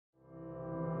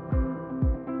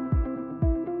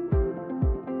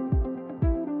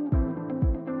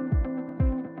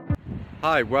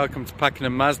Hi, welcome to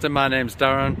Pakenham Mazda. My name's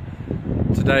Darren.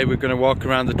 Today we're going to walk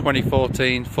around the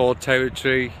 2014 Ford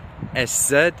Territory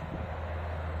SZ.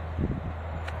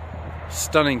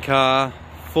 Stunning car,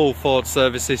 full Ford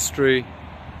service history,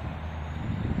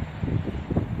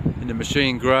 in the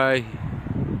machine grey.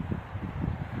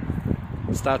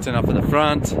 Starting off at the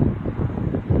front,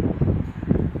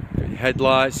 got your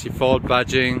headlights, your Ford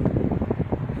badging,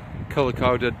 colour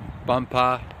coded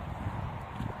bumper.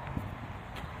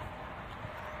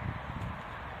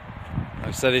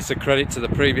 I said it's a credit to the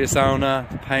previous owner.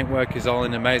 The paintwork is all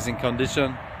in amazing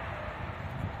condition.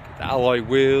 Get the alloy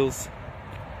wheels.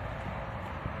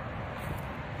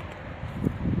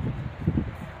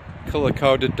 Colour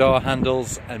coded door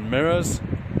handles and mirrors.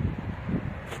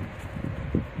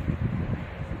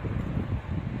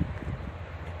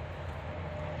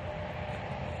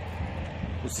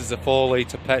 This is a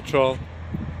 4-litre petrol.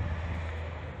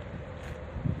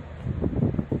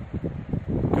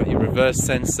 Got your reverse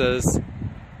sensors.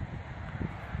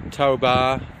 Tow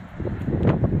bar.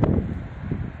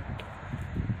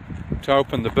 To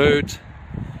open the boot,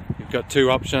 you've got two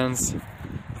options.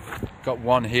 Got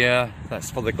one here,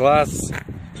 that's for the glass.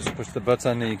 Just push the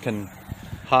button and you can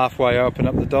halfway open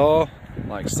up the door,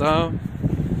 like so.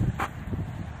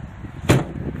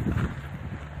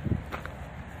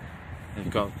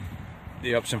 You've got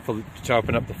the option to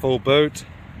open up the full boot.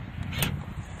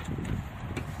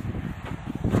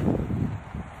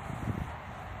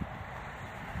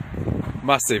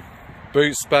 Massive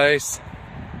boot space,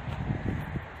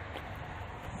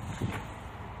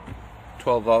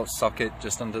 12-volt socket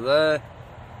just under there,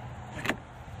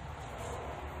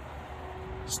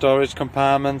 storage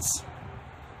compartments,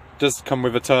 does come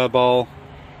with a turbo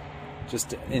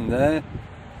just in there.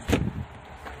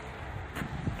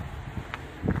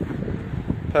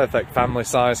 Perfect family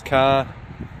size car.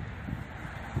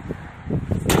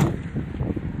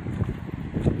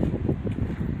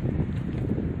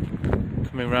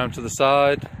 Coming round to the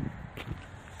side,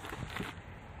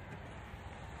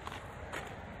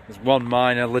 there's one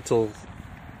minor little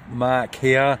mark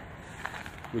here.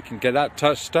 We can get that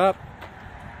touched up.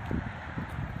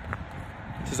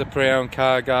 This is a pre-owned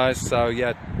car, guys, so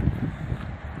yeah,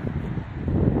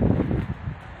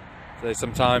 they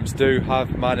sometimes do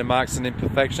have minor marks and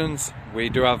imperfections. We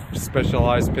do have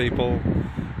specialised people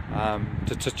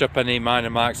to touch up any minor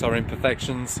marks or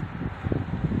imperfections.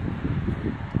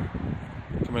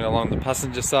 Coming along the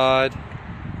passenger side,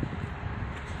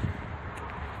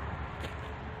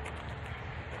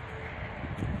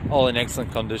 all in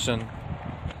excellent condition.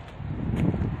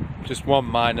 Just one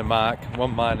minor mark,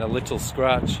 one minor little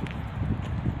scratch,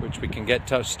 which we can get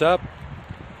touched up.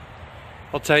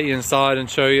 I'll take you inside and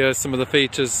show you some of the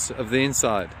features of the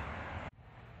inside.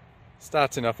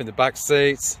 Starting off in the back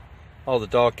seats, all the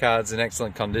door cards in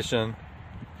excellent condition.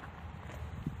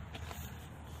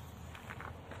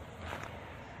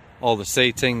 All the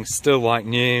seating still like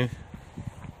new.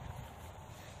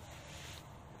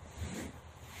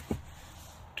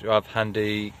 Do have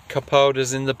handy cup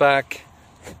holders in the back.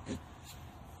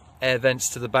 Air vents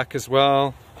to the back as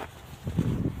well.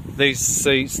 These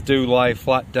seats do lie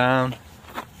flat down.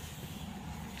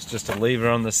 It's just a lever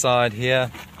on the side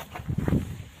here.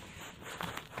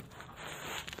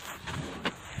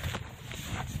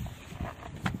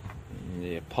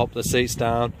 You pop the seats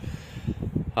down.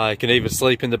 You can even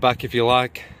sleep in the back if you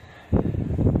like.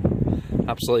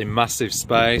 Absolutely massive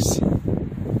space.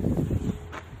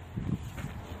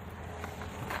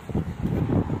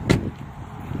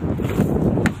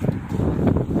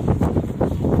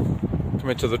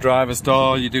 Coming to the driver's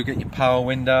door, you do get your power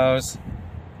windows,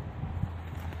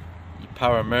 your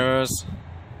power mirrors.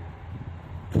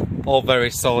 All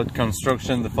very solid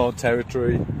construction. The Ford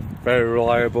Territory, very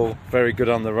reliable, very good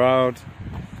on the road.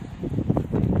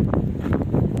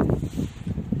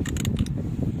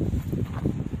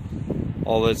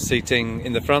 All the seating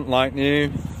in the front like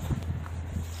new.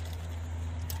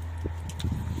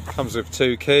 Comes with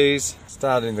 2 keys.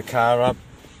 Starting the car up.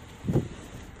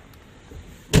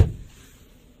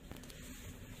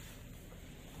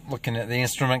 Looking at the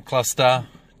instrument cluster,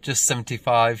 just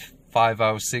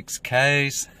 75,506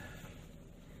 Ks.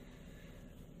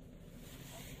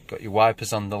 Got your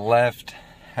wipers on the left,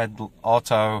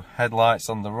 auto headlights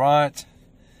on the right.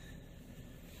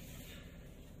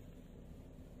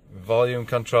 Volume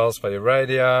controls for your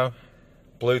radio,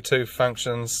 Bluetooth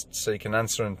functions so you can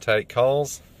answer and take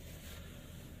calls.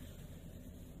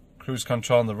 Cruise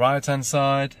control on the right hand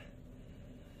side.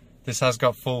 This has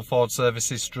got full Ford service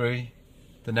history.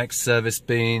 The next service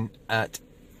being at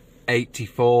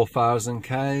 84,000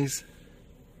 Ks.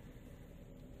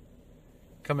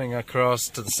 Coming across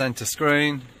to the center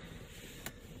screen,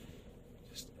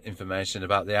 information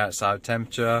about the outside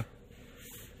temperature,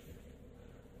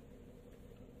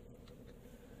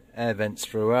 air vents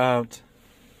throughout.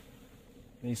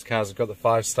 These cars have got the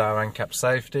 5-star ANCAP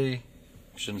safety,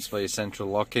 options for your central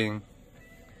locking,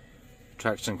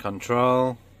 traction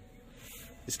control.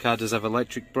 This car does have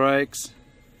electric brakes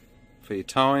for your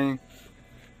towing,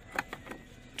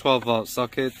 12-volt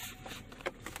socket.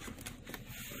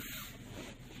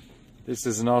 This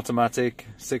is an automatic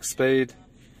 6-speed.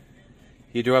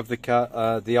 You do have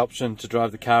the option to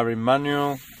drive the car in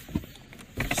manual.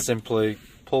 Simply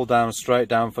pull down, straight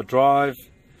down for drive.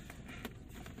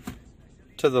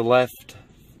 To the left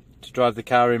to drive the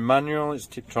car in manual. It's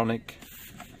Tiptronic.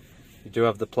 You do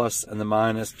have the plus and the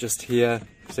minus just here,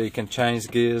 so you can change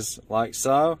gears like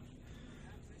so,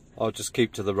 or just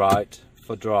keep to the right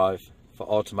for drive for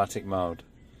automatic mode.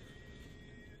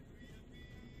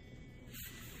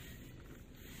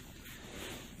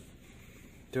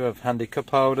 Do have handy cup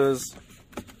holders.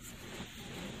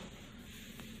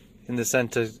 In the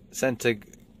center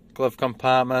glove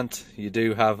compartment you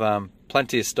do have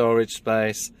plenty of storage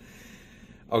space,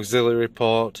 auxiliary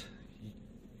port,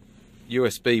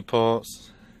 USB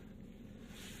ports.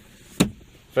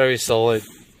 Very solid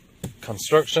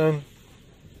construction.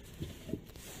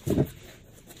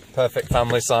 Perfect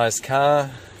family size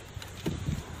car.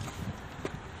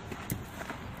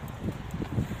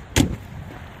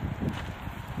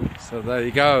 So there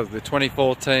you go, the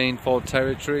 2014 Ford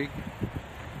Territory.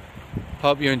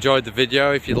 Hope you enjoyed the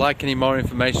video. If you'd like any more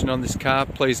information on this car,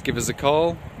 please give us a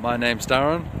call. My name's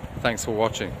Darren. Thanks for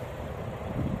watching.